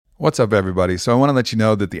What's up, everybody? So I want to let you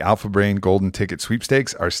know that the Alpha Brain Golden Ticket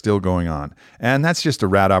Sweepstakes are still going on. And that's just a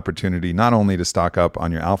rad opportunity not only to stock up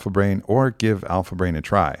on your Alpha Brain or give Alpha Brain a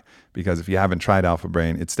try. Because if you haven't tried Alpha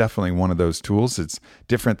Brain, it's definitely one of those tools. It's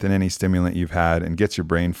different than any stimulant you've had and gets your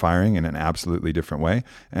brain firing in an absolutely different way.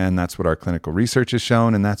 And that's what our clinical research has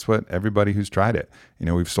shown. And that's what everybody who's tried it. You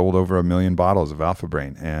know, we've sold over 1 million bottles of Alpha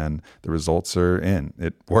Brain and the results are in.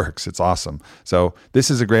 It works. It's awesome. So this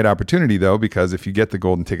is a great opportunity, though, because if you get the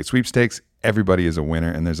Golden Ticket Sweepstakes, everybody is a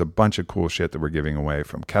winner. And there's a bunch of cool shit that we're giving away,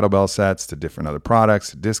 from kettlebell sets to different other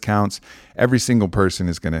products, to discounts. Every single person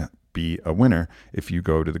is going to be a winner if you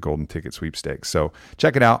go to the Golden Ticket Sweepstakes. So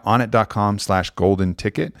check it out, onnit.com/golden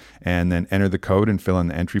ticket, and then enter the code and fill in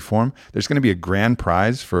the entry form. There's going to be a grand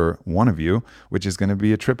prize for one of you, which is going to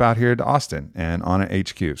be a trip out here to Austin and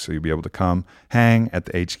Onnit HQ. So you'll be able to come hang at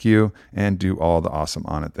the HQ and do all the awesome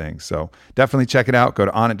Onnit things. So definitely check it out. Go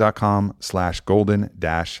to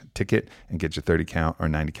onnit.com/golden-ticket and get your 30 count or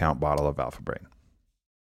 90 count bottle of Alpha Brain.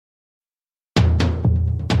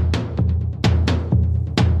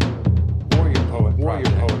 Warrior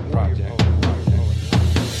Poet Project.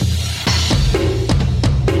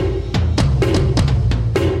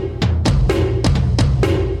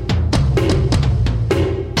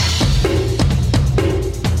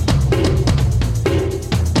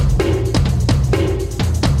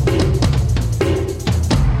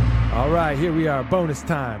 All right, here we are, bonus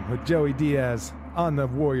time with Joey Diaz on the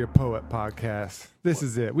Warrior Poet Podcast. This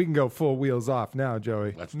is it. We can go full wheels off now,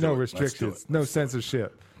 Joey. No restrictions, no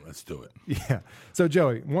censorship. Let's do it. Yeah. So,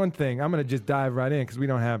 Joey, one thing, I'm going to just dive right in because we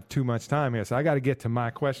don't have too much time here. So I got to get to my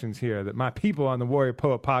questions here that my people on the Warrior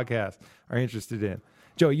Poet Podcast are interested in.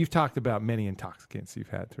 Joey, you've talked about many intoxicants you've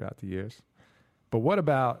had throughout the years. But what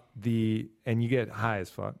about and you get high as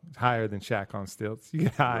fuck, higher than Shaq on stilts. You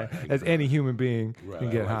get high as any human being can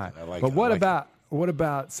get high. But what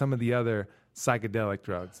about some of the other psychedelic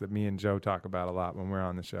drugs that me and Joe talk about a lot when we're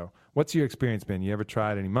on the show? What's your experience been? You ever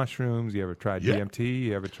tried any mushrooms? You ever tried DMT?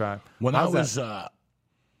 You ever tried? When I was,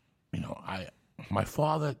 my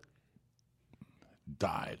father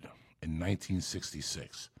died in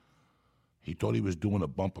 1966. He thought he was doing a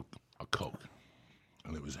bump of coke,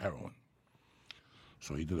 and it was heroin.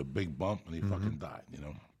 So he did a big bump, and he fucking died, you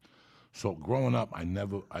know. So growing up, I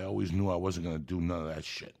always knew I wasn't going to do none of that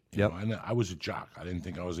shit. You know, I was a jock. I didn't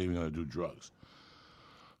think I was even going to do drugs.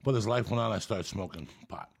 But as life went on, I started smoking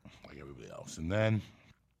pot like everybody else. And then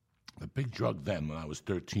the big drug then, when I was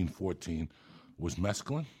 13, 14, was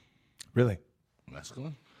mescaline. Really?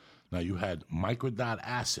 Mescaline. Now, you had microdot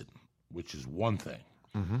acid, which is one thing.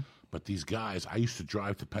 Mm-hmm. But these guys, I used to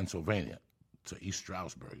drive to Pennsylvania, to East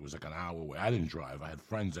Stroudsburg. It was like an hour away. I didn't drive. I had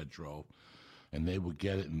friends that drove. And they would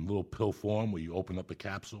get it in little pill form where you open up the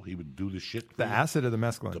capsule. He would do the shit. The acid or the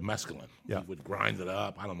mescaline? The mescaline. Yeah. He would grind it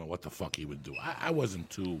up. I don't know what the fuck he would do. I wasn't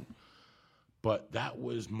too. But that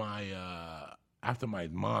was my. After my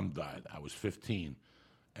mom died, I was 15.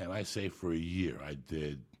 And I say for a year I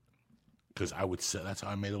did. Because I would say that's how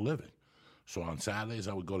I made a living. So on Saturdays,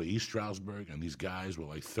 I would go to East Stroudsburg. And these guys were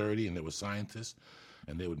like 30 and they were scientists.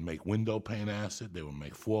 And they would make window pane acid. They would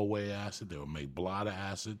make four-way acid. They would make blotter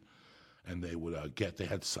acid. And they would they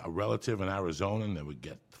had a relative in Arizona, and they would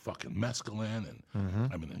get fucking mescaline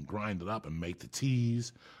and grind it up and make the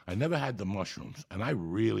teas. I never had the mushrooms, and I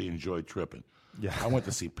really enjoyed tripping. Yeah. I went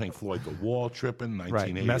to see Pink Floyd, The Wall tripping,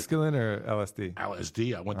 1980. Right, mescaline or LSD?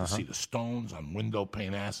 LSD. I went to see the Stones on window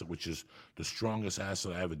pane acid, which is the strongest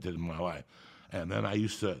acid I ever did in my life. And then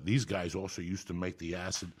these guys also used to make the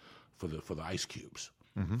acid for the ice cubes,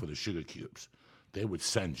 for the sugar cubes. They would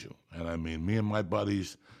send you. And I mean, me and my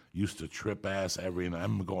buddies used to trip ass every night. I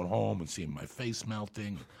remember going home and seeing my face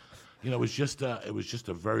melting. You know, it was just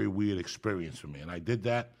a very weird experience for me. And I did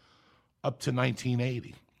that up to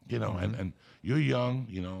 1980. You know, and you're young.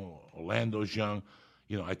 You know, Orlando's young.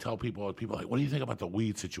 You know, I tell people are like, what do you think about the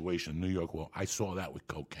weed situation in New York? Well, I saw that with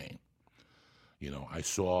cocaine. You know, I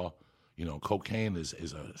saw, cocaine is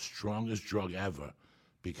the strongest drug ever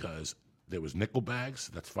because there was nickel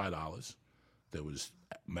bags. That's $5. There was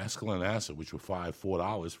mescaline acid, which were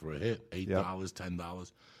 $4 for a hit, $8,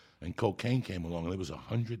 $10, and cocaine came along, and it was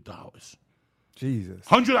 $100. Jesus.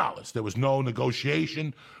 $100. There was no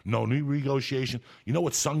negotiation, no new renegotiation. You know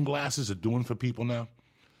what sunglasses are doing for people now?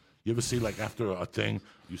 You ever see, like, after a thing,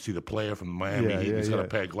 you see the player from Miami Heat, he's got a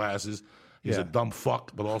pair of glasses. He's a dumb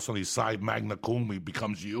fuck, but also he's side magna cum, he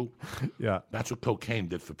becomes you. Yeah. That's what cocaine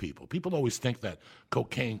did for people. People always think that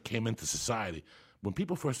cocaine came into society. When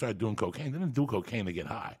people first started doing cocaine, they didn't do cocaine to get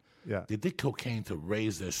high. Yeah. They did cocaine to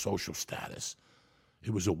raise their social status.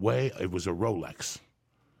 It was a Rolex.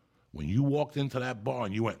 When you walked into that bar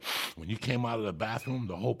and when you came out of the bathroom,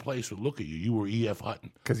 the whole place would look at you. You were E.F.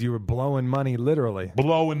 Hutton. Because you were blowing money, literally.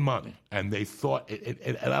 Blowing money. And they thought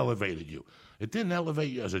it elevated you. It didn't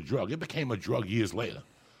elevate you as a drug. It became a drug years later.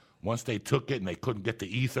 Once they took it and they couldn't get the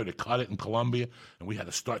ether to cut it in Colombia, and we had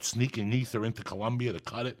to start sneaking ether into Colombia to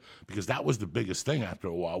cut it, because that was the biggest thing after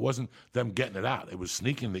a while. It wasn't them getting it out. It was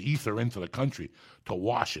sneaking the ether into the country to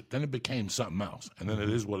wash it. Then it became something else. And then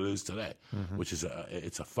it is what it is today, which is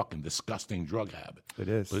it's a fucking disgusting drug habit. It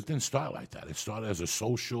is. But it didn't start like that. It started as a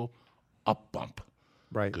social up bump.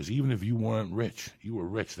 Right. Because even if you weren't rich, you were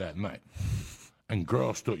rich that night. And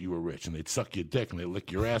girls thought you were rich, and they'd suck your dick and they'd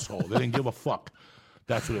lick your asshole. They didn't give a fuck.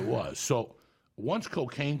 That's what it was. So once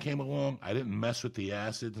cocaine came along, I didn't mess with the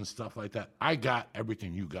acids and stuff like that. I got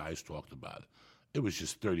everything you guys talked about. It was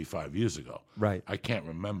just 35 years ago. Right. I can't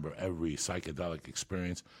remember every psychedelic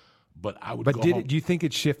experience, but I would But go home. do you think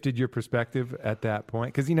it shifted your perspective at that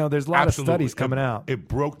point? Because, there's a lot Absolutely. of studies coming out. It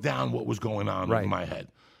broke down what was going on Right. in my head.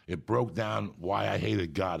 It broke down why I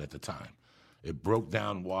hated God at the time. It broke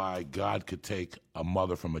down why God could take a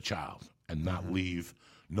mother from a child and not leave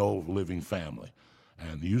no living family.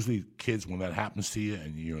 And usually kids, when that happens to you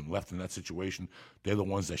and you're left in that situation, they're the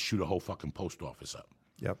ones that shoot a whole fucking post office up.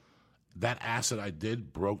 Yep. That acid I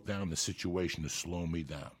did broke down the situation to slow me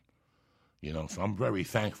down. So I'm very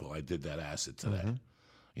thankful I did that acid today.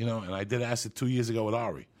 And I did acid 2 years ago with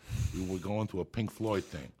Ari. We were going to a Pink Floyd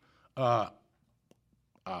thing.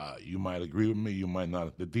 You might agree with me, you might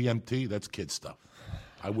not. The DMT, that's kid stuff.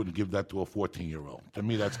 I wouldn't give that to a 14-year-old. To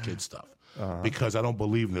me, that's kid stuff. Because I don't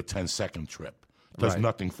believe in the 10-second trip. Does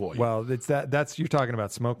nothing for you. Well, it's that's you're talking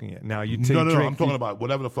about smoking it. Now you No, I'm talking about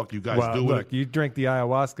whatever the fuck you guys do with it. You drink the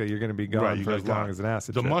ayahuasca, you're going to be going Right, for as long as an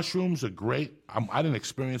acid The trip. mushrooms are great. I didn't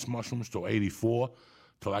experience mushrooms till 84,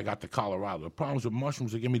 till I got to Colorado. The problems with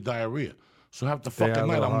mushrooms, they give me diarrhea. So half the They are fucking a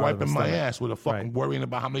night, little I'm hard on the wiping my stomach. ass with a fucking Right. worrying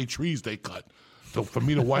about how many trees they cut. So for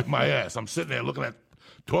me to wipe my ass, I'm sitting there looking at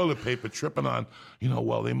toilet paper, tripping on,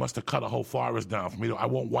 well, they must have cut a whole forest down for me. I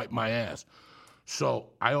won't wipe my ass. So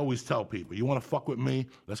I always tell people, you want to fuck with me?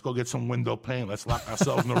 Let's go get some window pane. Let's lock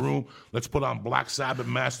ourselves in a room. Let's put on Black Sabbath,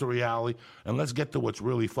 Master Reality, and let's get to what's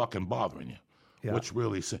really fucking bothering you. Yeah. What's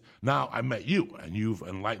really now I met you, and you've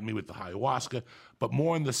enlightened me with the ayahuasca, but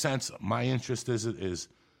more in the sense, my interest is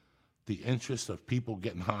the interest of people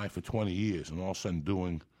getting high for 20 years and all of a sudden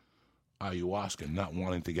doing ayahuasca and not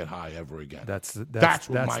wanting to get high ever again. That's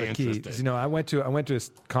what my the key. interest is. I went to a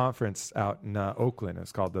conference out in Oakland.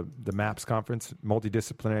 It's called the MAPS Conference,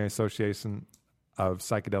 Multidisciplinary Association of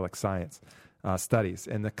Psychedelic Science Studies,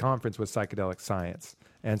 and the conference was psychedelic science.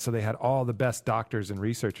 And so they had all the best doctors and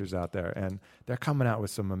researchers out there, and they're coming out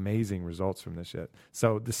with some amazing results from this shit.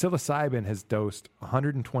 So the psilocybin has dosed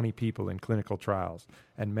 120 people in clinical trials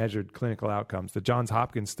and measured clinical outcomes. The Johns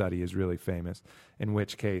Hopkins study is really famous, in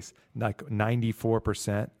which case like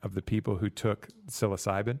 94% of the people who took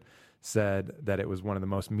psilocybin said that it was one of the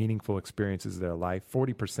most meaningful experiences of their life.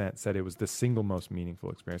 40% said it was the single most meaningful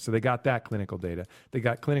experience. So they got that clinical data. They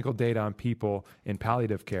got clinical data on people in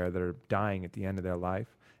palliative care that are dying at the end of their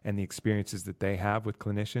life and the experiences that they have with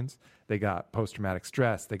clinicians. They got post-traumatic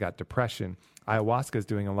stress. They got depression. Ayahuasca is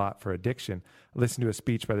doing a lot for addiction. I listened to a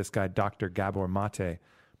speech by this guy, Dr. Gabor Mate.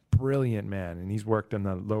 Brilliant man, and he's worked on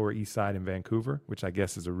the Lower East Side in Vancouver, which I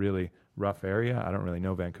guess is a really rough area. I don't really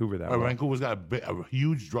know Vancouver that well. Vancouver's got a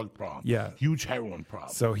huge drug problem. Yeah. Huge heroin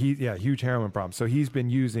problem. So huge heroin problem. So he's been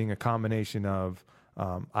using a combination of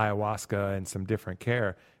ayahuasca and some different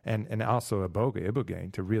care, and also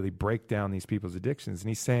ibogaine to really break down these people's addictions. And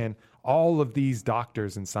he's saying all of these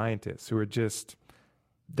doctors and scientists who are just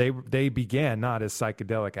they began not as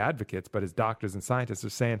psychedelic advocates, but as doctors and scientists are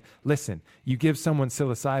saying, listen, you give someone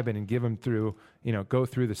psilocybin and give them go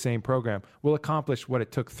through the same program, we'll accomplish what it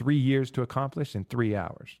took 3 years to accomplish in 3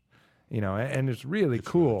 hours. And it's really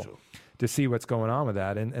cool to see what's going on with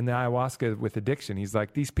that. And the ayahuasca with addiction, he's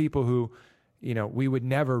like, these people who, we would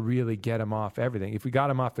never really get them off everything. If we got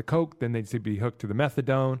them off the coke, then they'd be hooked to the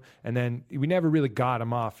methadone, and then we never really got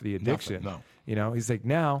them off the addiction. Nothing, no. He's like,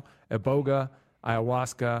 now iboga,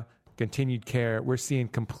 ayahuasca, continued care, we're seeing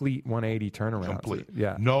complete 180 turnarounds. Complete.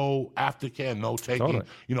 Yeah. No aftercare, no taking.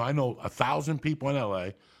 Totally. I know 1,000 people in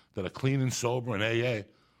L.A. that are clean and sober and AA,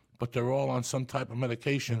 but they're all on some type of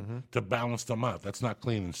medication to balance them out. That's not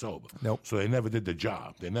clean and sober. Nope. So they never did the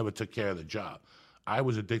job. They never took care of the job. I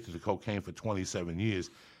was addicted to cocaine for 27 years,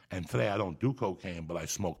 and today I don't do cocaine, but I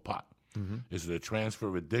smoke pot. Is it a transfer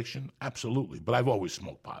of addiction? Absolutely. But I've always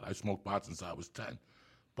smoked pot. I smoked pot since I was 10.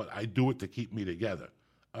 But I do it to keep me together.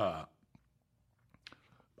 I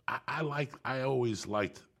always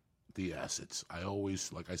liked the acids. I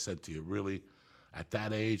always, like I said to you, really, at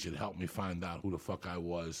that age, it helped me find out who the fuck I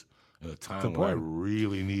was in a time when I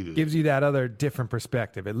really needed Gives you that other different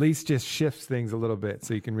perspective. At least just shifts things a little bit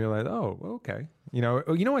so you can realize, oh, okay. You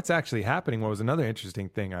know what's actually happening? What was another interesting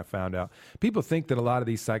thing I found out? People think that a lot of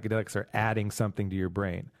these psychedelics are adding something to your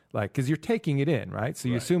brain. Like, because you're taking it in, right? So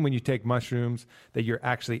you assume when you take mushrooms that you're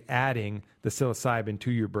actually adding the psilocybin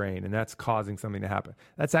to your brain, and that's causing something to happen.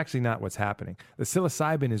 That's actually not what's happening. The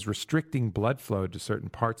psilocybin is restricting blood flow to certain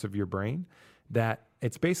parts of your brain that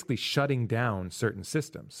it's basically shutting down certain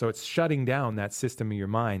systems. So it's shutting down that system of your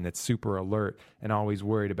mind that's super alert and always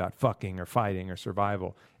worried about fucking or fighting or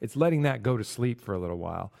survival. It's letting that go to sleep for a little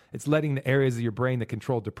while. It's letting the areas of your brain that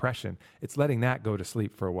control depression, it's letting that go to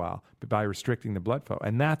sleep for a while by restricting the blood flow.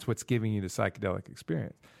 And that's what's giving you the psychedelic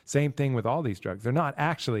experience. Same thing with all these drugs. They're not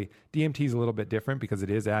actually, DMT is a little bit different because it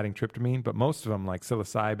is adding tryptamine, but most of them, like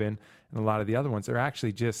psilocybin and a lot of the other ones, they're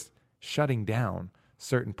actually just shutting down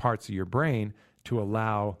certain parts of your brain to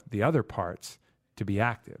allow the other parts to be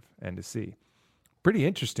active and to see. Pretty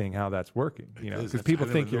interesting how that's working, because people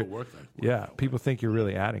think people think you're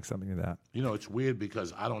really adding something to that. You know, it's weird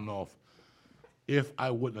because I don't know if I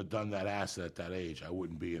wouldn't have done that acid at that age, I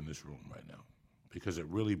wouldn't be in this room right now, because it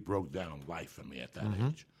really broke down life for me at that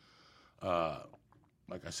age.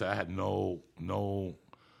 Like I said, I had no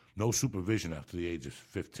supervision after the age of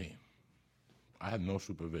 15. I had no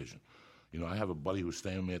supervision. You know, I have a buddy who's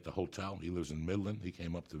staying with me at the hotel. He lives in Midland. He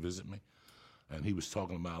came up to visit me, and he was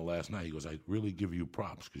talking about it last night. He goes, I really give you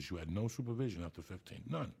props because you had no supervision after 15.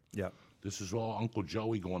 None. Yeah. This is all Uncle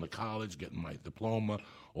Joey going to college, getting my diploma,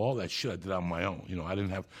 all that shit I did on my own. You know, I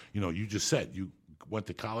didn't have, you just said you went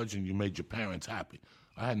to college and you made your parents happy.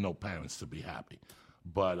 I had no parents to be happy.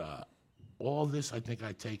 But all this, I think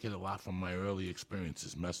I take it a lot from my early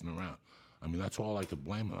experiences messing around. I mean, that's all I could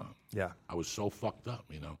blame it on. Yeah. I was so fucked up,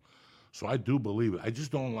 So I do believe it. I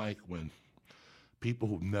just don't like when people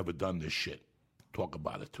who've never done this shit talk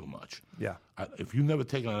about it too much. Yeah. If you've never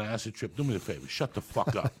taken an acid trip, do me a favor. Shut the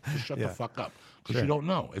fuck up. Just shut the fuck up. Because you don't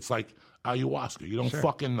know. It's like ayahuasca. You don't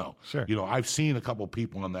fucking know. Sure. I've seen a couple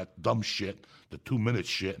people on that dumb shit, the 2-minute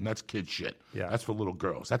shit, and that's kid shit. Yeah. That's for little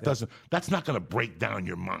girls. That's not going to break down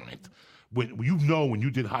your mind. When you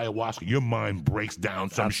did ayahuasca, your mind breaks down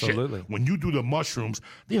some Absolutely. shit. When you do the mushrooms,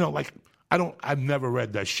 I've never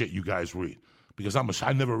read that shit you guys read, because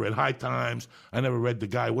I never read High Times. I never read the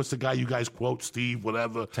guy. What's the guy you guys quote? Steve,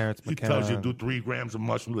 whatever. Terrence He McKenna. tells you to do 3 grams of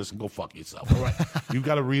mushroom. Listen, go fuck yourself. All right. You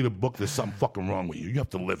got to read a book. There's something fucking wrong with you. You have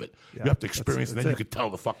to live it. You have to experience it. Then you can tell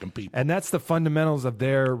the fucking people. And that's the fundamentals of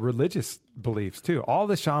their religious beliefs too. All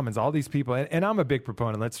the shamans, all these people, and I'm a big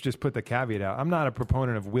proponent. Let's just put the caveat out. I'm not a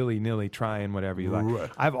proponent of willy-nilly trying whatever you like. Right.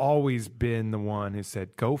 I've always been the one who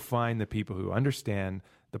said, go find the people who understand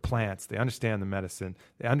the plants, they understand the medicine,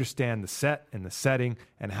 they understand the set and the setting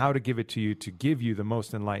and how to give it to you to give you the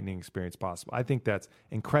most enlightening experience possible. I think that's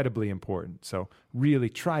incredibly important. So really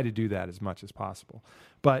try to do that as much as possible.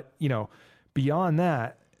 But, beyond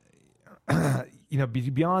that,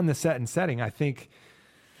 beyond the set and setting, I think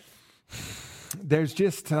there's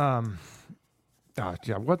just, what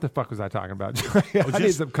the fuck was I talking about? I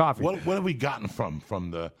need some coffee. What have we gotten from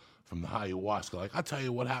the ayahuasca? Like, I'll tell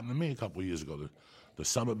you what happened to me a couple of years ago. The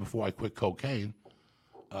summer before I quit cocaine,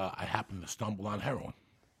 I happened to stumble on heroin,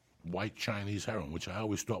 white Chinese heroin, which I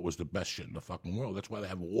always thought was the best shit in the fucking world. That's why they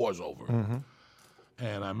have wars over it.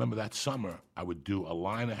 And I remember that summer, I would do a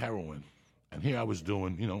line of heroin. And here I was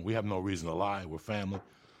doing, we have no reason to lie. We're family.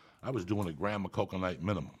 I was doing a gram of coke a night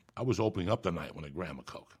minimum. I was opening up the night with a gram of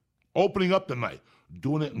coke. Opening up the night,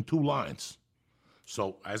 doing it in 2 lines.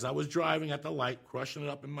 So as I was driving at the light, crushing it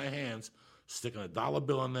up in my hands, sticking a dollar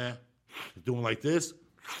bill in there, doing like this,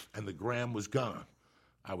 and the gram was gone.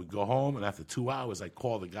 I would go home, and after 2 hours, I'd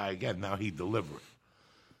call the guy again. Now he'd deliver it.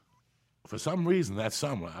 For some reason, that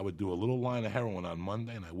summer, I would do a little line of heroin on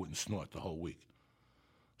Monday, and I wouldn't snort the whole week.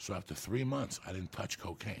 So after 3 months, I didn't touch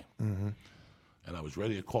cocaine. And I was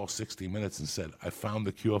ready to call 60 Minutes and said, I found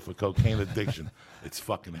the cure for cocaine addiction. It's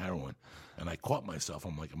fucking heroin. And I caught myself.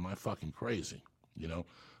 I'm like, am I fucking crazy?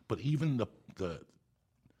 But even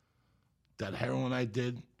that heroin I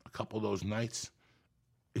did, a couple of those nights,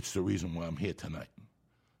 it's the reason why I'm here tonight.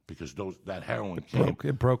 Because that heroin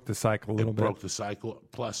it broke the cycle a little bit. It broke the cycle.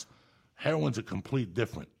 Plus, heroin's a complete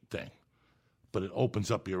different thing, but it opens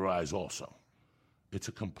up your eyes also. It's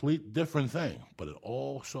a complete different thing, but it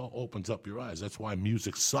also opens up your eyes. That's why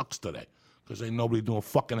music sucks today, because ain't nobody doing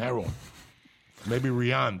fucking heroin. Maybe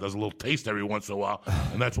Rihanna does a little taste every once in a while,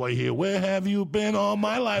 and that's why you hear, where have you been all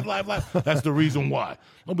my life, life, life? That's the reason why.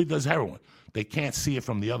 Nobody does heroin. They can't see it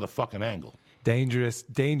from the other fucking angle. Dangerous.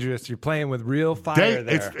 You're playing with real fire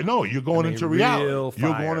there. You're going into reality. Real You're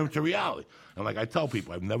fire. going into reality. And like I tell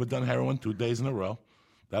people, I've never done heroin 2 days in a row.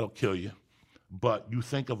 That'll kill you. But you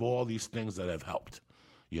think of all these things that have helped.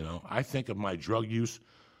 I think of my drug use.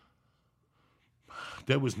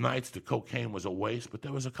 There was nights the cocaine was a waste, but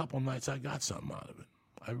there was a couple nights I got something out of it.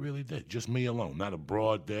 I really did. Just me alone. Not a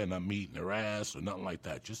broad there, not me eating her ass or nothing like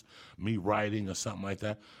that. Just me writing or something like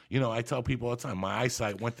that. I tell people all the time, my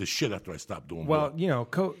eyesight went to shit after I stopped doing blow.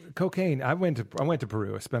 Cocaine. I went to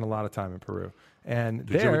Peru. I spent a lot of time in Peru. And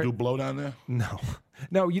Did you ever do blow down there?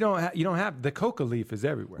 No, you don't have the coca leaf is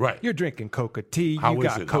everywhere. Right. You're drinking coca tea. How You is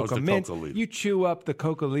got it? How's coca the mint. coca leaf? You chew up the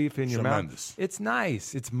coca leaf in your Tremendous. mouth. It's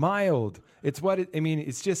nice. It's mild. It's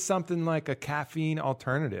it's just something like a caffeine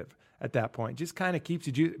alternative at that point. Just kind of keeps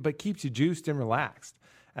you juiced and relaxed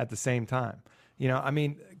at the same time.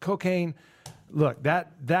 Cocaine. Look,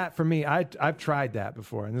 that for me, I've tried that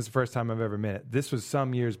before, and this is the first time I've ever met it. This was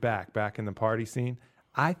some years back in the party scene.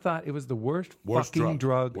 I thought it was the worst fucking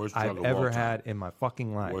drug I've ever had in my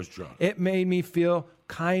fucking life. Worst drug. It made me feel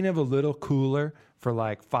kind of a little cooler for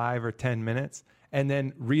like 5 or 10 minutes, and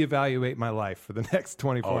then reevaluate my life for the next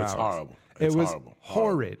 24 hours. Oh, it's horrible. It was horrible.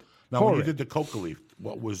 horrid. Now, horrid. when you did the coca leaf,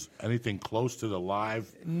 what was anything close to the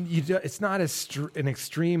live? It's not an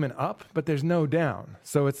extreme and up, but there's no down.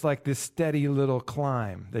 So it's like this steady little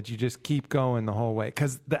climb that you just keep going the whole way.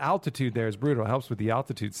 Because the altitude there is brutal. It helps with the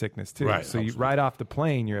altitude sickness, too. Right, So you right off the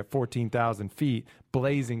plane, you're at 14,000 feet,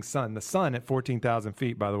 blazing sun. The sun at 14,000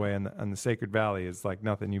 feet, by the way, in the Sacred Valley is like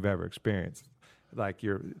nothing you've ever experienced. Like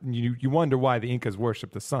you wonder why the Incas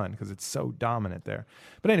worship the sun, because it's so dominant there.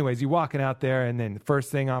 But anyways, you're walking out there, and then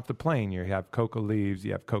first thing off the plane, you have coca leaves,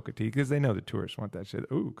 you have coca tea, because they know the tourists want that shit.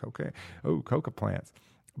 Ooh, coca. Ooh, coca plants.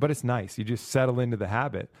 But it's nice. You just settle into the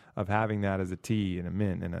habit of having that as a tea and a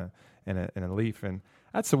mint and a leaf, and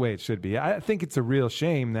that's the way it should be. I think it's a real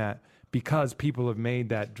shame that because people have made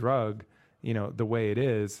that drug, the way it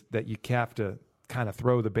is, that you have to kind of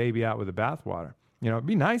throw the baby out with the bathwater. It'd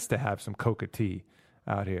be nice to have some coca tea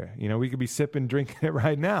out here. We could be drinking it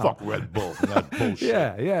right now. Fuck Red Bull for that bullshit.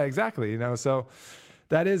 Yeah, exactly. So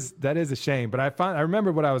that is a shame. But I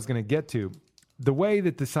remember what I was going to get to. The way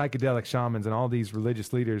that the psychedelic shamans and all these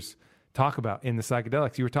religious leaders talk about in the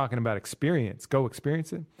psychedelics, you were talking about experience. Go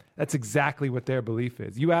experience it. That's exactly what their belief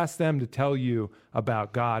is. You ask them to tell you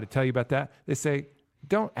about God, to tell you about that. They say,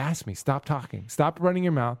 don't ask me. Stop talking. Stop running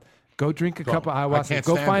your mouth. Go drink a cup of ayahuasca.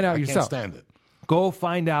 Go find out yourself. I can't stand it. Go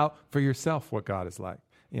find out for yourself what God is like,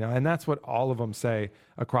 and that's what all of them say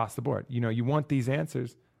across the board. You want these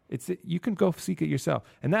answers. You can go seek it yourself.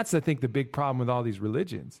 And that's, I think, the big problem with all these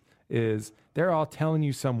religions is they're all telling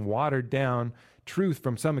you some watered down truth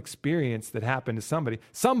from some experience that happened to somebody.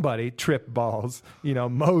 Somebody tripped balls,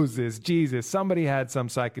 Moses, Jesus, somebody had some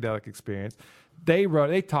psychedelic experience.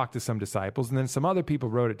 They talked to some disciples, and then some other people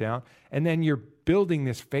wrote it down. And then you're building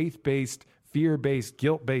this faith-based, fear-based,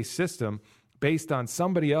 guilt-based system based on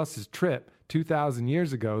somebody else's trip 2,000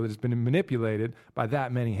 years ago that has been manipulated by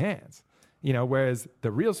that many hands. Whereas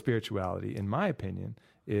the real spirituality, in my opinion,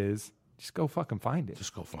 is just go fucking find it.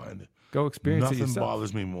 Just go find it. Go experience it Nothing yourself.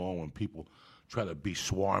 bothers me more when people try to be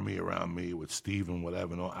swarmy around me with Steve and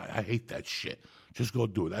whatever. No, I hate that shit. Just go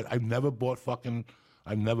do it. I've never bought High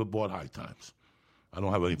Times. I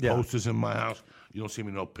don't have any posters in my house. You don't see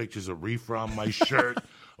me no pictures of reefer on my shirt.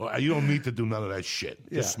 You don't need to do none of that shit.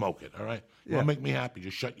 Just smoke it, all right? You want to make me happy,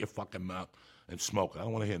 just shut your fucking mouth and smoke it. I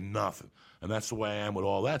don't want to hear nothing. And that's the way I am with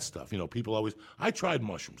all that stuff. People always, I tried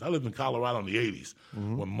mushrooms. I lived in Colorado in the 80s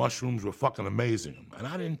when mushrooms were fucking amazing. And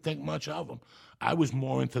I didn't think much of them. I was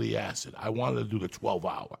more into the acid. I wanted to do the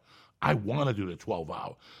 12-hour. I want to do the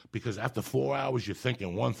 12-hour because after 4 hours, you're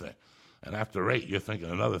thinking one thing. And after 8, you're thinking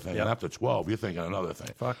another thing. And after 12, you're thinking another thing.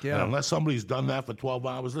 Fuck yeah. And unless somebody's done that for 12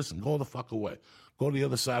 hours, listen, go the fuck away. Go to the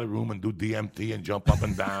other side of the room and do DMT and jump up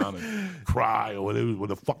and down and cry or what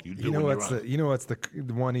the fuck you do. You know what's the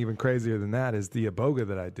one even crazier than that is the Iboga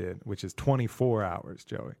that I did, which is 24 hours,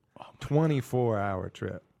 Joey. 24-hour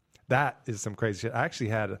trip. That is some crazy shit. I actually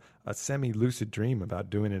had a semi-lucid dream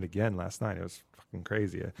about doing it again last night. It was fucking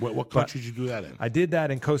crazy. What country did you do that in? I did that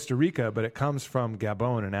in Costa Rica, but it comes from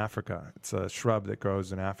Gabon in Africa. It's a shrub that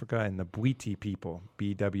grows in Africa, and the Bwiti people,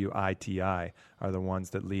 Bwiti, are the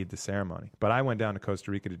ones that lead the ceremony. But I went down to Costa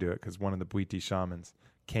Rica to do it because one of the Bwiti shamans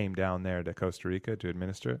came down there to Costa Rica to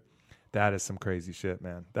administer it. That is some crazy shit,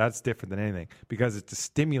 man. That's different than anything because it's a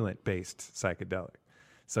stimulant-based psychedelic.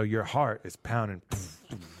 So your heart is pounding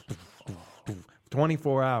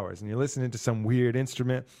 24 hours, and you're listening to some weird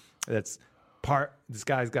instrument that's this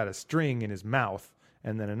guy's got a string in his mouth,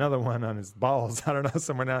 and then another one on his balls. I don't know,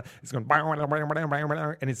 somewhere now. It's going,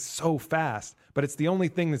 and it's so fast, but it's the only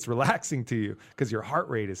thing that's relaxing to you because your heart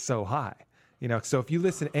rate is so high. So if you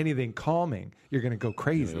listen to anything calming, you're going to go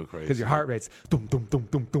crazy because your heart rate's dum, dum, dum,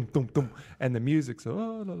 dum, dum, dum, dum, and the music's, la,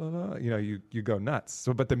 la, la. You go nuts.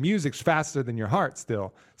 So, but the music's faster than your heart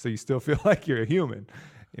still, so you still feel like you're a human,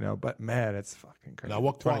 but man, it's fucking crazy. Now,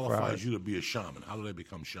 what qualifies you to be a shaman? How do they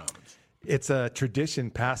become shamans? It's a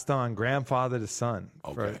tradition passed on grandfather to son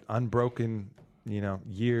for unbroken,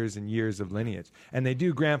 years and years of lineage. And they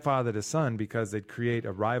do grandfather to son because they'd create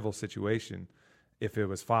a rival situation if it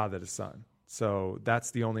was father to son. So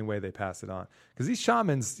that's the only way they pass it on. Because these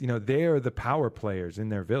shamans, they're the power players in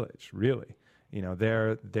their village, really.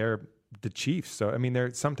 They're the chiefs. So, I mean,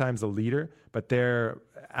 they're sometimes a leader, but they're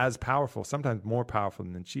as powerful, sometimes more powerful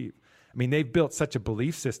than the chief. I mean, they've built such a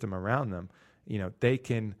belief system around them. They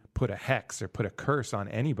can put a hex or put a curse on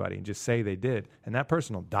anybody and just say they did, and that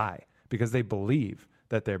person will die because they believe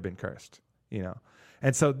that they've been cursed,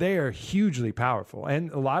 And so they are hugely powerful.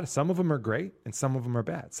 And some of them are great and some of them are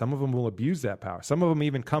bad. Some of them will abuse that power. Some of them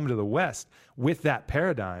even come to the West with that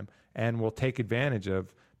paradigm and will take advantage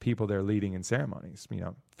of people they're leading in ceremonies,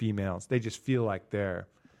 females. They just feel like they're,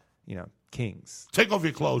 kings. Take off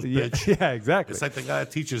your clothes, bitch. Yeah, exactly. It's like the guy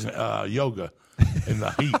that teaches yoga in the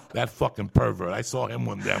heat. That fucking pervert. I saw him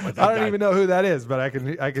one day. I don't even know who that is, but I can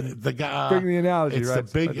the guy, bring the analogy. It's right?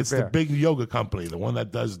 the big yoga company, the one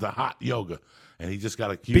that does the hot yoga. And he just got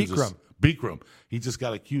accused Bikram. He just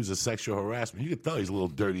got accused of sexual harassment. You can tell he's a little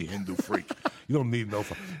dirty Hindu freak. You don't need no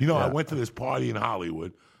I went to this party in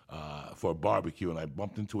Hollywood for a barbecue, and I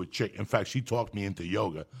bumped into a chick. In fact, she talked me into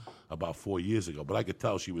yoga about 4 years ago. But I could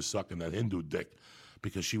tell she was sucking that Hindu dick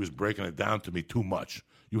because she was breaking it down to me too much.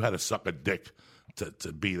 You had to suck a dick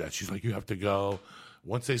to be that. She's like, you have to go.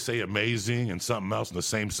 Once they say amazing and something else in the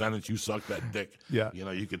same sentence, you suck that dick. Yeah.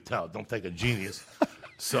 You could tell. Don't take a genius.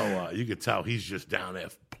 So you could tell he's just down there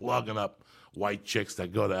plugging up white chicks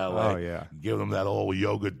that go to L.A. Oh, yeah. Give them that old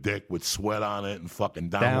yoga dick with sweat on it and fucking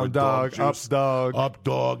down downward dog, dog juice. up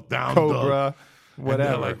dog, down cobra, dog. whatever.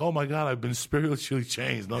 And they're like, oh, my God, I've been spiritually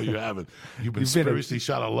changed. No, you haven't. You've been spiritually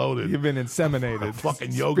shot loaded. You've been inseminated.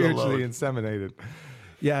 Fucking yoga spiritually load. inseminated.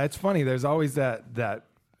 Yeah, it's funny. There's always that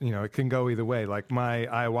it can go either way. Like my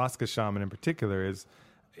ayahuasca shaman in particular is,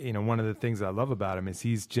 one of the things I love about him is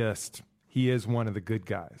he is one of the good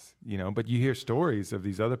guys, but you hear stories of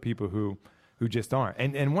these other people who just aren't.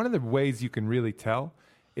 And one of the ways you can really tell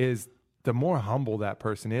is the more humble that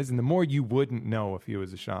person is and the more you wouldn't know if he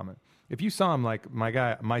was a shaman. If you saw him, like my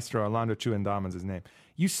guy, Maestro Orlando Chuendaman's his name,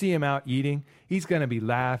 you see him out eating, he's going to be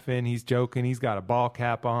laughing, he's joking, he's got a ball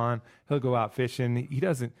cap on, he'll go out fishing, he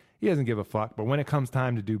doesn't give a fuck. But when it comes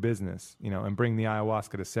time to do business, and bring the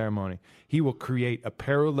ayahuasca to ceremony, he will create a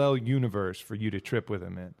parallel universe for you to trip with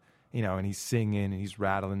him in. And he's singing and he's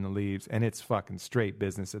rattling the leaves, and it's fucking straight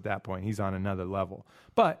business at that point. He's on another level.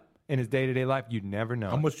 But in his day-to-day life, you'd never know.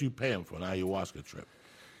 How much do you pay him for an ayahuasca trip?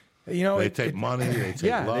 They take money, they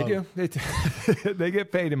take love. Yeah, they do. They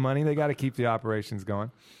get paid in money. They got to keep the operations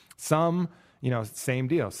going. Some, same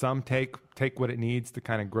deal. Some take what it needs to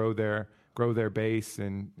kind of grow their base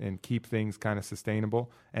and keep things kind of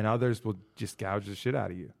sustainable, and others will just gouge the shit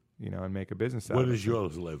out of you, and make a business out of it. Where does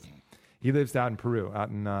yours live? He lives out in Peru, out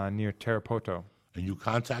in near Tarapoto. And you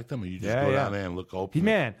contact him, or you just go down there and look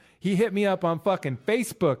open? He hit me up on fucking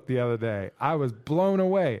Facebook the other day. I was blown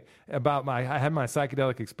away about I had my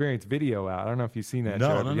psychedelic experience video out. I don't know if you've seen that.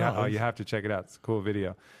 No. Oh, you have to check it out. It's a cool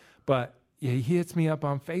video. But yeah, he hits me up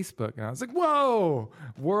on Facebook, and I was like, whoa,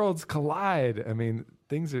 worlds collide. I mean,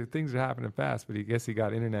 things are happening fast, but I guess he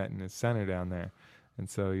got internet in his center down there. And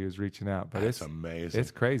so he was reaching out. But That's amazing.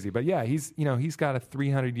 It's crazy. But yeah, he's got a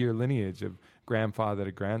 300-year lineage of grandfather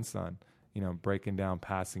to grandson, breaking down,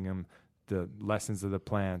 passing him the lessons of the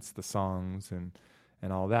plants, the songs, and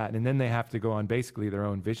all that. And then they have to go on basically their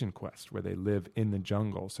own vision quest where they live in the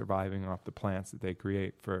jungle, surviving off the plants that they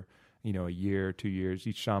create for, a year or 2 years.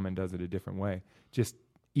 Each shaman does it a different way. Just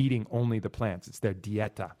eating only the plants. It's their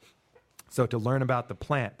dieta. So to learn about the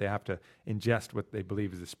plant, they have to ingest what they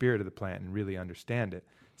believe is the spirit of the plant and really understand it.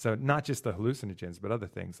 So not just the hallucinogens, but other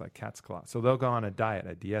things like cat's claw. So they'll go on a diet,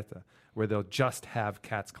 a dieta, where they'll just have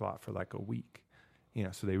cat's claw for like a week,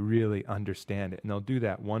 so they really understand it. And they'll do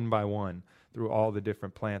that one by one through all the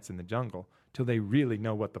different plants in the jungle till they really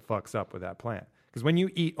know what the fuck's up with that plant. Because when you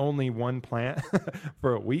eat only one plant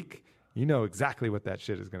for a week, you know exactly what that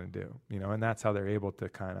shit is going to do, and that's how they're able to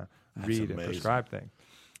kind of read and prescribe things.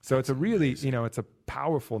 So it's a really, it's a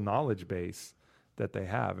powerful knowledge base that they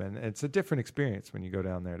have. And it's a different experience when you go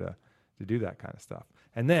down there to do that kind of stuff.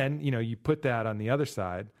 And then, you put that on the other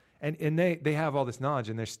side And they have all this knowledge,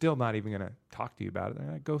 and they're still not even going to talk to you about it.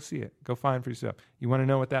 They're like, go see it. Go find for yourself. You want to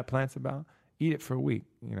know what that plant's about? Eat it for a week,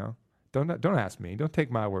 you know. Don't ask me. Don't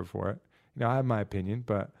take my word for it. You know, I have my opinion,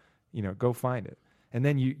 but, you know, go find it. And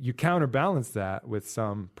then you counterbalance that with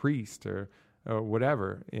some priest or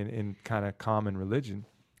whatever in kind of common religion.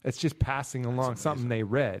 It's just passing along something they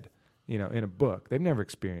read, you know, in a book. They've never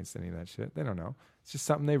experienced any of that shit. They don't know. It's just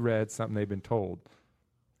something they read, something they've been told.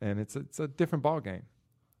 And it's a different ball game,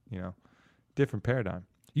 you know, different paradigm.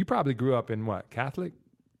 You probably grew up in what, Catholic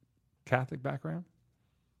background?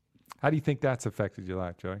 How do you think that's affected your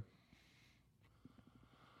life, Joey?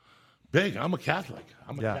 Big. I'm a Catholic.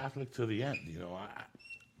 I'm a Catholic to the end. You know,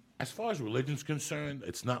 as far as religion's concerned,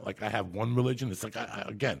 it's not like I have one religion. It's like,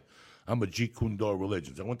 again, I'm a Jeet Kune Do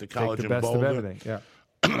religions. I went to college in Boulder. Take the best of everything, yeah.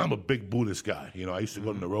 I'm a big Buddhist guy. You know, I used to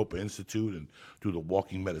go to the Naropa Institute and do the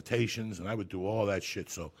walking meditations, and I would do all that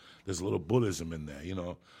shit. So there's a little Buddhism in there. You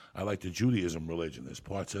know, I like the Judaism religion. There's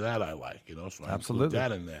parts of that I like, you know, so I include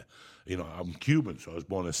that in there. You know, I'm Cuban, so I was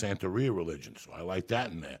born in Santeria religion, so I like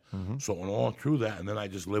that in there. So I went all through that, and then I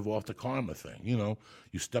just live off the karma thing. You know,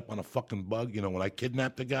 you step on a fucking bug. You know, when I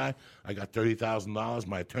kidnapped the guy, I got $30,000.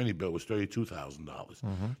 My attorney bill was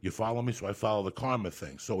 $32,000. You follow me? So I follow the karma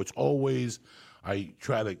thing. So it's always... I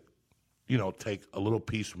try to, you know, take a little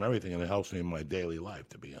piece from everything, and it helps me in my daily life,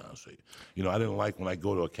 to be honest with you. You know, I didn't like when I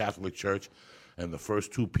go to a Catholic church and the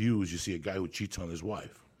first two pews, you see a guy who cheats on his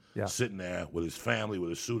wife. Sitting there with his family, with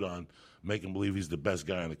his suit on, making believe he's the best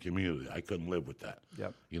guy in the community. I couldn't live with that.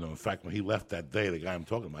 You know, in fact, when he left that day, the guy I'm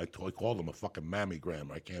talking about, I called him a fucking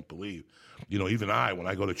mammygram. I can't believe. You know, even when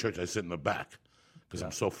I go to church, I sit in the back because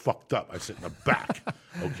I'm so fucked up. I sit in the back,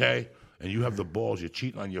 okay? And you have the balls, you're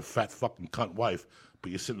cheating on your fat fucking cunt wife,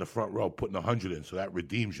 but you sit in the front row putting 100 in, so that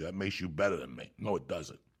redeems you. That makes you better than me. No, it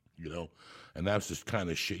doesn't, you know? And that's just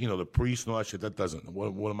kind of shit. You know, the priest and all that shit, that doesn't.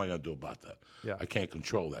 What am I going to do about that? I can't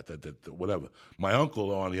control that, whatever. My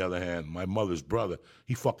uncle, on the other hand, my mother's brother,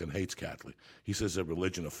 he fucking hates Catholic. He says they're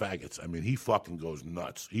religion of faggots. I mean, he fucking goes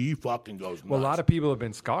nuts. Well, a lot of people have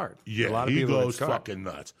been scarred. Yeah, a lot of he people goes fucking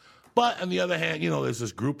nuts. But on the other hand, you know, there's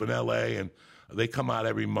this group in L.A., and they come out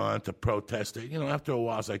every month to protest it. You know, after a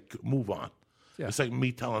while, it's like, move on. It's like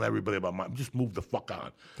me telling everybody about just move the fuck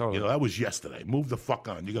on. Totally. You know, that was yesterday. Move the fuck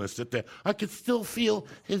on. You're going to sit there. I can still feel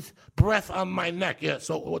his breath on my neck. Yeah,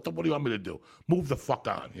 so what do you want me to do? Move the fuck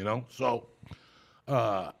on, you know? So there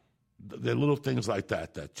are little things like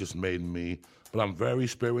that just made me, but I'm very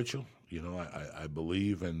spiritual. You know, I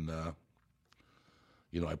believe in,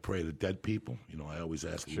 you know, I pray to dead people. You know, I always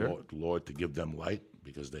ask the Lord to give them light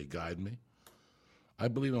because they guide me. I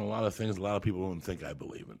believe in a lot of things a lot of people don't think I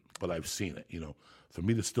believe in, but I've seen it. You know, for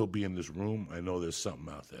me to still be in this room, I know there's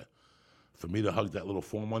something out there. For me to hug that little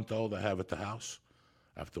 4-month-old I have at the house,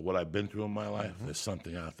 after what I've been through in my life, there's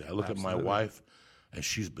something out there. I look at my wife, and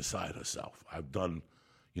she's beside herself. I've done,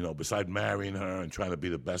 you know, besides marrying her and trying to be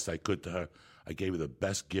the best I could to her, I gave her the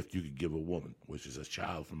best gift you could give a woman, which is a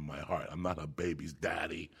child from my heart. I'm not her baby's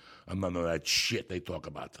daddy. I'm none of that shit they talk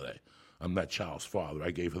about today. I'm that child's father.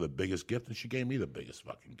 I gave her the biggest gift, and she gave me the biggest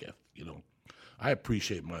fucking gift, you know. I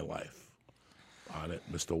appreciate my life on it,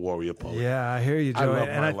 Mr. Warrior Poet. Yeah, I hear you, Joey.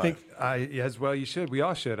 And I think, as well, you should. We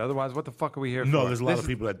all should. Otherwise, what the fuck are we here for? No, there's a lot of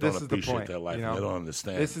people that don't appreciate their life. You know? They don't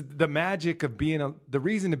understand. This is the magic of being the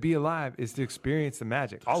reason to be alive is to experience the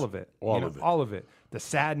magic. All of it. All of it. The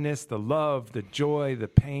sadness, the love, the joy, the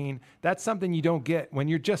pain. That's something you don't get when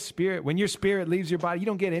you're just spirit. When your spirit leaves your body, you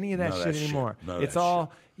don't get any of that shit anymore. It's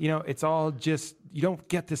all, you know, it's all just, you don't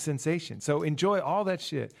get the sensation. So enjoy all that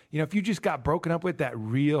shit. You know, if you just got broken up with that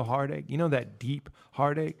real heartache, you know, that deep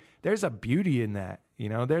heartache, there's a beauty in that. You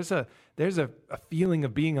know, there's a feeling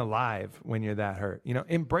of being alive when you're that hurt. You know,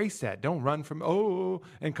 embrace that. Don't run from,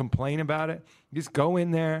 and complain about it. Just go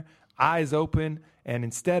in there, eyes open, and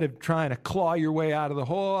instead of trying to claw your way out of the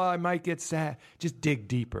hole, I might get sad, just dig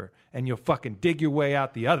deeper, and you'll fucking dig your way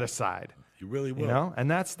out the other side. You really will. You know, and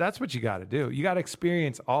that's what you got to do. You got to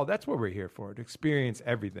experience all. That's what we're here for, to experience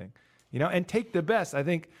everything. You know, and take the best. I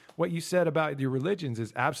think what you said about your religions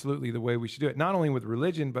is absolutely the way we should do it. Not only with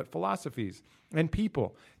religion, but philosophies and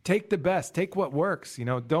people. Take the best. Take what works. You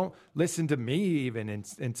know, don't listen to me even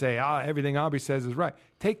and say, everything Aubrey says is right.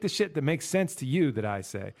 Take the shit that makes sense to you that I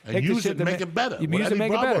say. And take use it to make it better. You use it to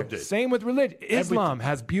make it better. Same with religion. Islam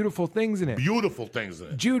has beautiful things in it. Beautiful things in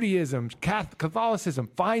it. Judaism, Catholicism.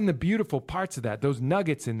 Find the beautiful parts of that, those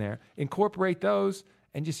nuggets in there. Incorporate those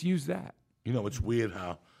and just use that. You know, it's weird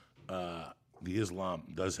how the Islam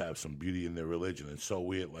does have some beauty in their religion. It's so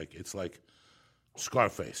weird. Like, it's like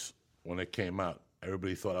Scarface. When it came out,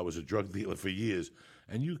 everybody thought I was a drug dealer for years.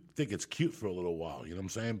 And you think it's cute for a little while, you know what I'm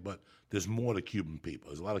saying? But there's more to Cuban people.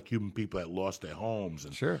 There's a lot of Cuban people that lost their homes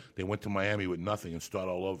and Sure. they went to Miami with nothing and start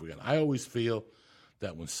all over again. I always feel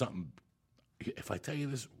that when something, if I tell you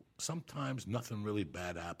this, sometimes nothing really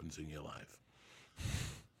bad happens in your life.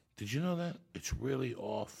 Did you know that? It's really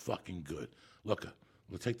all fucking good. Look,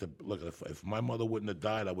 if my mother wouldn't have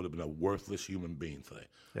died, I would have been a worthless human being today.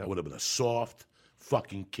 Yep. I would have been a soft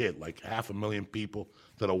fucking kid, like 500,000 people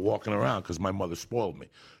that are walking around because my mother spoiled me.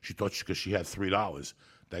 She thought because she had $3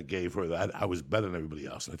 that gave her that I was better than everybody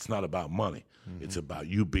else. And it's not about money. Mm-hmm. It's about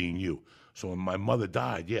you being you. So when my mother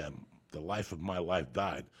died, yeah, the life of my life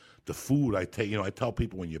died. The food I take, I tell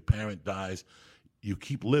people when your parent dies, you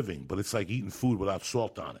keep living, but it's like eating food without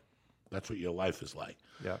salt on it. That's what your life is like.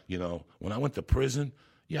 Yeah. When I went to prison,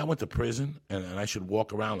 I went to prison, and I should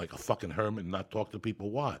walk around like a fucking hermit and not talk to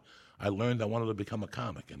people. Why? I learned I wanted to become a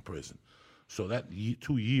comic in prison. So that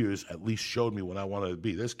 2 years at least showed me what I wanted to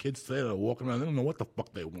be. There's kids today that are walking around, they don't know what the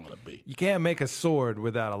fuck they want to be. You can't make a sword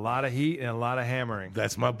without a lot of heat and a lot of hammering.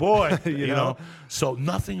 That's my boy. you know? So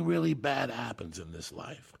nothing really bad happens in this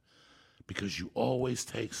life because you always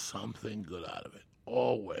take something good out of it.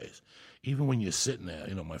 Always. Even when you're sitting there,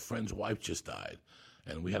 my friend's wife just died,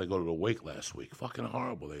 and we had to go to the wake last week. Fucking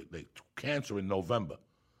horrible. They cancer in November.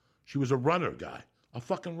 She was a runner, guy. A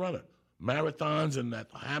fucking runner. Marathons and that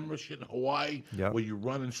hammer shit in Hawaii where you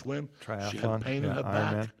run and swim. Triathlon. She had pain in her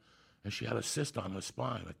back, Ironman. and she had a cyst on her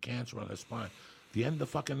spine, a cancer on her spine. The end of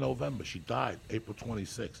fucking November, she died, April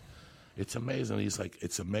 26th. It's amazing. He's like,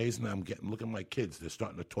 it's amazing. Look at my kids. They're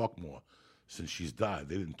starting to talk more since she's died.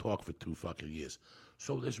 They didn't talk for 2 fucking years.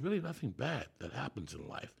 So there's really nothing bad that happens in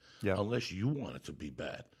life unless you want it to be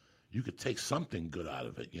bad. You could take something good out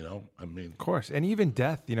of it, I mean. Of course. And even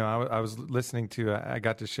death, I was listening to, I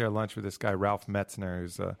got to share lunch with this guy, Ralph Metzner,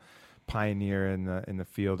 who's a pioneer in the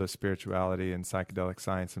field of spirituality and psychedelic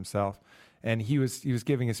science himself. And he was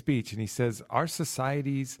giving a speech, and he says, our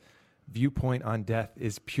society's viewpoint on death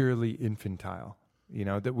is purely infantile.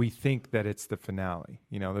 That we think that it's the finale,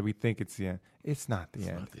 that we think it's the end. It's not the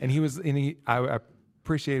end. And I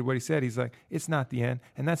appreciated what he said. He's like, it's not the end.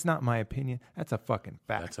 And that's not my opinion. That's a fucking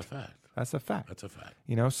fact. That's a fact. That's a fact. That's a fact.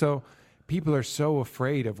 So people are so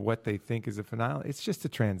afraid of what they think is a finale. It's just a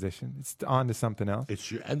transition. It's on to something else.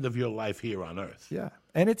 It's your end of your life here on Earth. Yeah.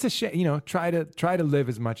 And it's a shame, try to live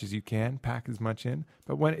as much as you can, pack as much in.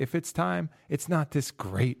 But if it's time, it's not this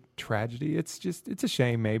great tragedy. It's a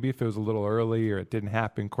shame maybe if it was a little early or it didn't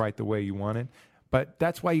happen quite the way you wanted. But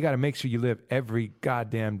that's why you got to make sure you live every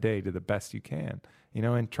goddamn day to the best you can,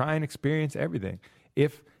 and try and experience everything.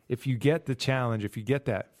 If you get the challenge, if you get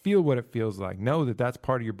that, feel what it feels like. Know that that's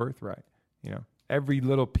part of your birthright. Every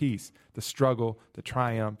little piece, the struggle, the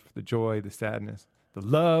triumph, the joy, the sadness, the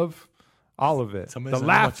love, all of it. It's amazing the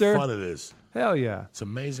laughter. how much fun it is. Hell yeah. It's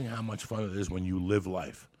amazing how much fun it is when you live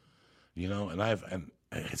life. And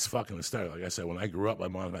it's fucking hysterical. Like I said, when I grew up, my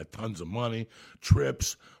mom had tons of money,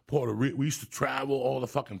 trips, Puerto Rico. We used to travel all the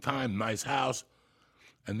fucking time, nice house.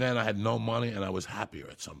 And then I had no money, and I was happier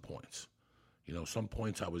at some points. Some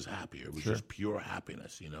points I was happier. It was just pure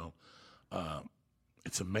happiness,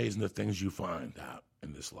 It's amazing the things you find out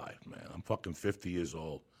in this life, man. I'm fucking 50 years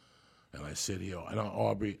old, and I sit here. I know,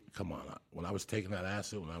 Aubrey, come on. When I was taking that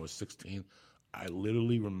acid when I was 16, I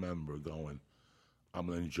literally remember going, I'm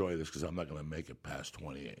going to enjoy this because I'm not going to make it past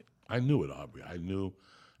 28. I knew it, Aubrey. I knew.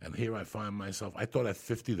 And here I find myself. I thought at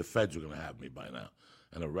 50 the feds were going to have me by now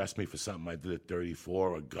and arrest me for something I did at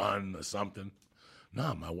 34, a gun or something.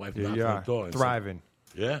 No, my wife knocked on the door and thriving.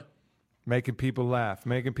 said, yeah. Making people laugh,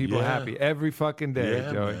 making people happy every fucking day,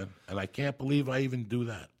 Joey. Man. And I can't believe I even do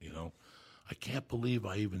that, I can't believe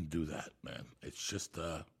I even do that, man. It's just,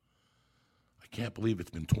 I can't believe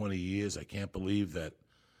it's been 20 years. I can't believe that,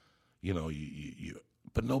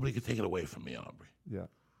 but nobody could take it away from me, Aubrey. Yeah.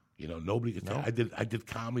 Nobody could take it. I did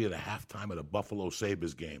comedy at a halftime at a Buffalo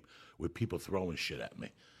Sabres game with people throwing shit at me.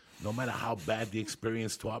 No matter how bad the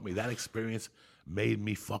experience taught me, that experience made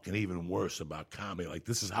me fucking even worse about comedy. Like,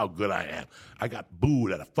 this is how good I am. I got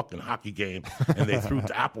booed at a fucking hockey game, and they threw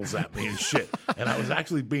apples at me and shit. And I was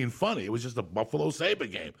actually being funny. It was just a Buffalo Sabre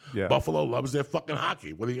game. Yeah. Buffalo loves their fucking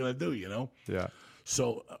hockey. What are you going to do, Yeah.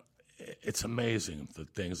 So it's amazing the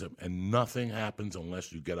things, and nothing happens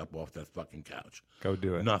unless you get up off that fucking couch. Go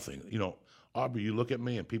do it. Nothing. Aubrey, you look at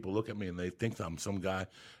me, and people look at me, and they think I'm some guy.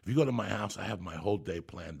 If you go to my house, I have my whole day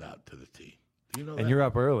planned out to the T. Do you know that? And you're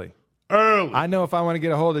up early. Early. I know if I want to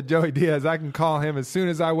get a hold of Joey Diaz, I can call him as soon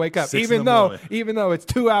as I wake up. 6 even in the though morning. it's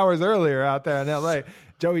 2 hours earlier out there in LA,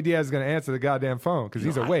 Joey Diaz is going to answer the goddamn phone because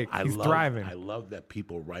he's awake. He's driving. I love that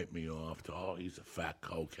people write me off to, he's a fat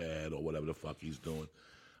cokehead or whatever the fuck he's doing.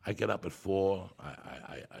 I get up at 4.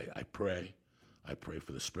 I pray. I pray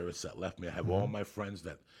for the spirits that left me. I have all my friends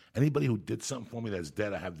that anybody who did something for me that's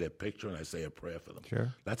dead, I have their picture and I say a prayer for them.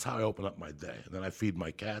 Sure. That's how I open up my day. And then I feed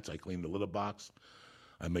my cats. I clean the litter box.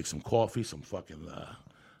 I make some coffee, some fucking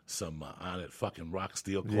on it fucking rock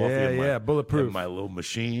steel coffee. Yeah, bulletproof. In my little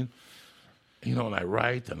machine. You know, and I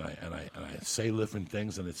write and I say different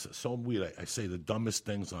things, and it's so weird. I say the dumbest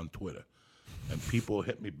things on Twitter, and people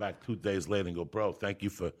hit me back 2 days later and go, "Bro, thank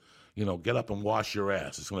you for, get up and wash your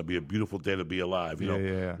ass. It's going to be a beautiful day to be alive.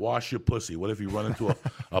 Wash your pussy. What if you run into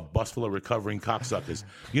a bus full of recovering cocksuckers?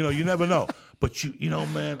 You never know. But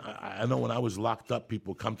man, I know when I was locked up,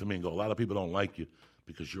 people come to me and go, a lot of people don't like you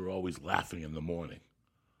because you're always laughing in the morning.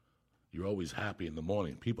 You're always happy in the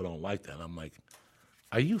morning. People don't like that." And I'm like,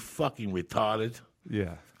 are you fucking retarded?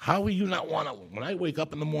 Yeah. How are you not want to? When I wake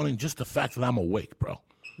up in the morning, just the fact that I'm awake, bro.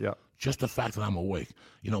 Yeah. Just the fact that I'm awake.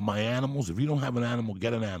 My animals, if you don't have an animal,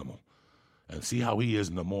 get an animal. And see how he is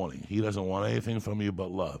in the morning. He doesn't want anything from you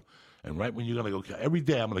but love. And right when you're going to go, every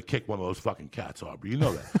day I'm going to kick one of those fucking cats, Aubrey. You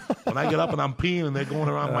know that. When I get up and I'm peeing and they're going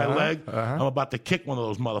around my leg, I'm about to kick one of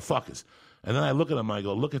those motherfuckers. And then I look at them and I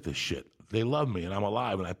go, look at this shit. They love me and I'm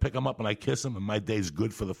alive. And I pick them up and I kiss them and my day's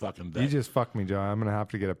good for the fucking day. You just fucked me, Joe. I'm going to have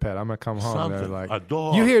to get a pet. I'm going to come home. Something. Like, a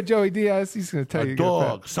dog. You hear Joey Diaz? He's going to tell you a to dog.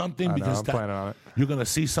 Get a pet. Something I because know, I'm planning on it. You're going to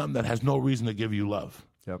see something that has no reason to give you love.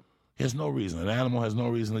 Yep. He has no reason. An animal has no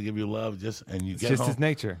reason to give you love. It's get just home. his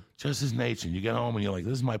nature. Just his nature. And you get home and you're like,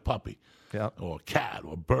 this is my puppy. Yep. Or a cat,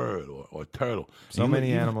 or a bird, or a turtle. So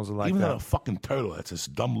many animals are like even that. a fucking turtle that's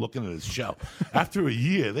just dumb looking at its shell. After a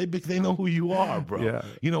year, they know who you are, bro. Yeah.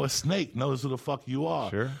 A snake knows who the fuck you are.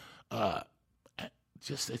 Sure.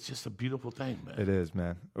 It's just a beautiful thing, man. It is,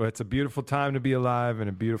 man. Well, it's a beautiful time to be alive in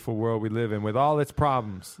a beautiful world we live in with all its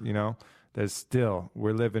problems. We're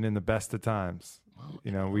living in the best of times.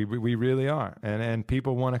 We really are. And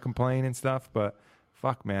people want to complain and stuff, but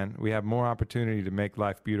fuck, man, we have more opportunity to make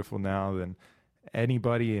life beautiful now than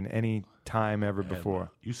anybody in any time ever before.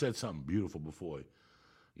 You said something beautiful before.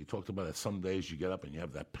 You talked about that some days you get up and you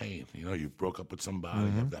have that pain. You broke up with somebody,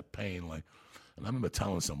 you have that pain. And I remember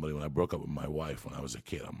telling somebody when I broke up with my wife when I was a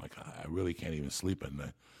kid, I'm like, I really can't even sleep at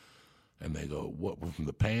night. And they go, what, from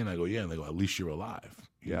the pain? I go, yeah. And they go, at least you're alive.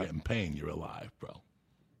 You're getting pain, you're alive, bro.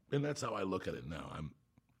 And that's how I look at it now.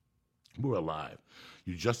 We're alive.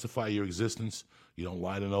 You justify your existence. You don't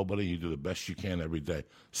lie to nobody. You do the best you can every day.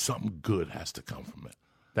 Something good has to come from it.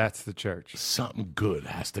 That's the church. Something good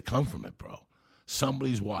has to come from it, bro.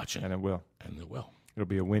 Somebody's watching. And it will. And it will. It'll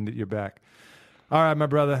be a wind at your back. All right, my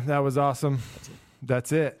brother. That was awesome.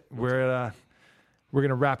 That's it. We're going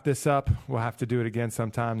to wrap this up. We'll have to do it again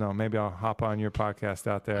sometime, though. Maybe I'll hop on your podcast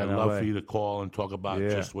out there. I'd in love LA. for you to call and talk about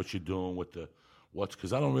just what you're doing with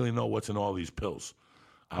because I don't really know what's in all these pills.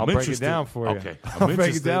 I'll break it down for you. Okay. I'll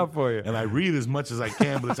break it down for you. And I read as much as I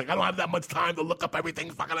can, but it's like I don't have that much time to look up everything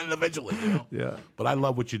fucking individually. Yeah. But I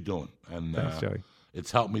love what you're doing. And thanks, Joey. It's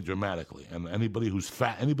helped me dramatically. And anybody who's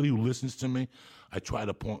fat, anybody who listens to me, I try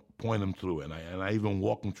to point them through it. And I even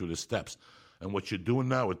walk them through the steps. And what you're doing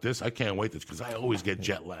now with this, I can't wait because I always get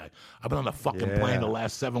jet lag. I've been on a fucking plane the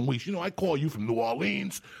last 7 weeks. I call you from New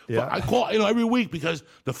Orleans. Yeah. I call every week because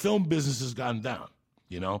the film business has gone down.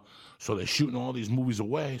 So they're shooting all these movies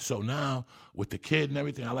away. So now with the kid and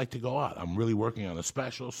everything, I like to go out. I'm really working on a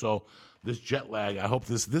special. So this jet lag, I hope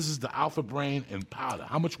this is the Alpha Brain and powder.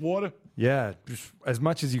 How much water? Yeah, just as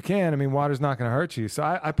much as you can. I mean, water's not going to hurt you. So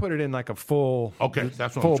I put it in like a full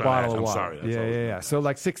That's what full I'm trying to bottle ask. of I'm water. sorry. Yeah. So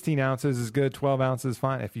like 16 ounces is good. 12 ounces is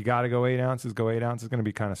fine. If you got to go 8 ounces, go 8 ounces. It's going to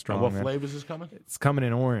be kind of strong. And what man. flavors is coming? It's coming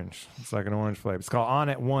in orange. It's like an orange flavor. It's called On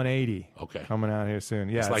at 180. Okay. Coming out here soon.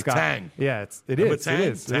 Yeah, It's like Tang. Yeah, it Remember is. Tang? It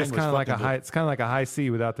is. Tang It's was kind of like a fucking high. good. It's kind of like a high C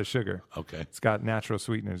without the sugar. Okay. It's got natural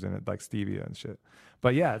sweeteners in it, like stevia and shit.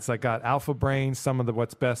 But yeah, it's like got Alpha Brain, some of the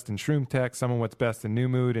what's best in Shroom Tech, some of what's best in New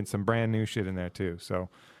Mood, and some brand new shit in there too. So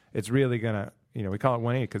it's really gonna, we call it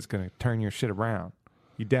 180 because it's gonna turn your shit around.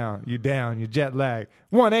 You down, you jet lag.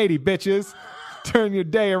 180, bitches. Turn your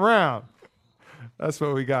day around. That's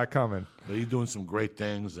what we got coming. But you're doing some great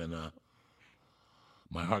things, and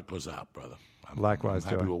my heart goes out, brother. Likewise, I'm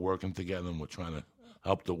happy Joey. we're working together and we're trying to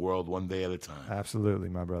help the world one day at a time. Absolutely,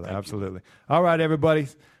 my brother. Thank you. Absolutely. All right, everybody.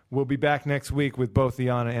 We'll be back next week with both the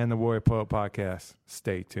Honor and the Warrior Poet podcast.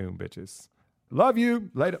 Stay tuned, bitches. Love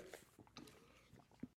you. Later.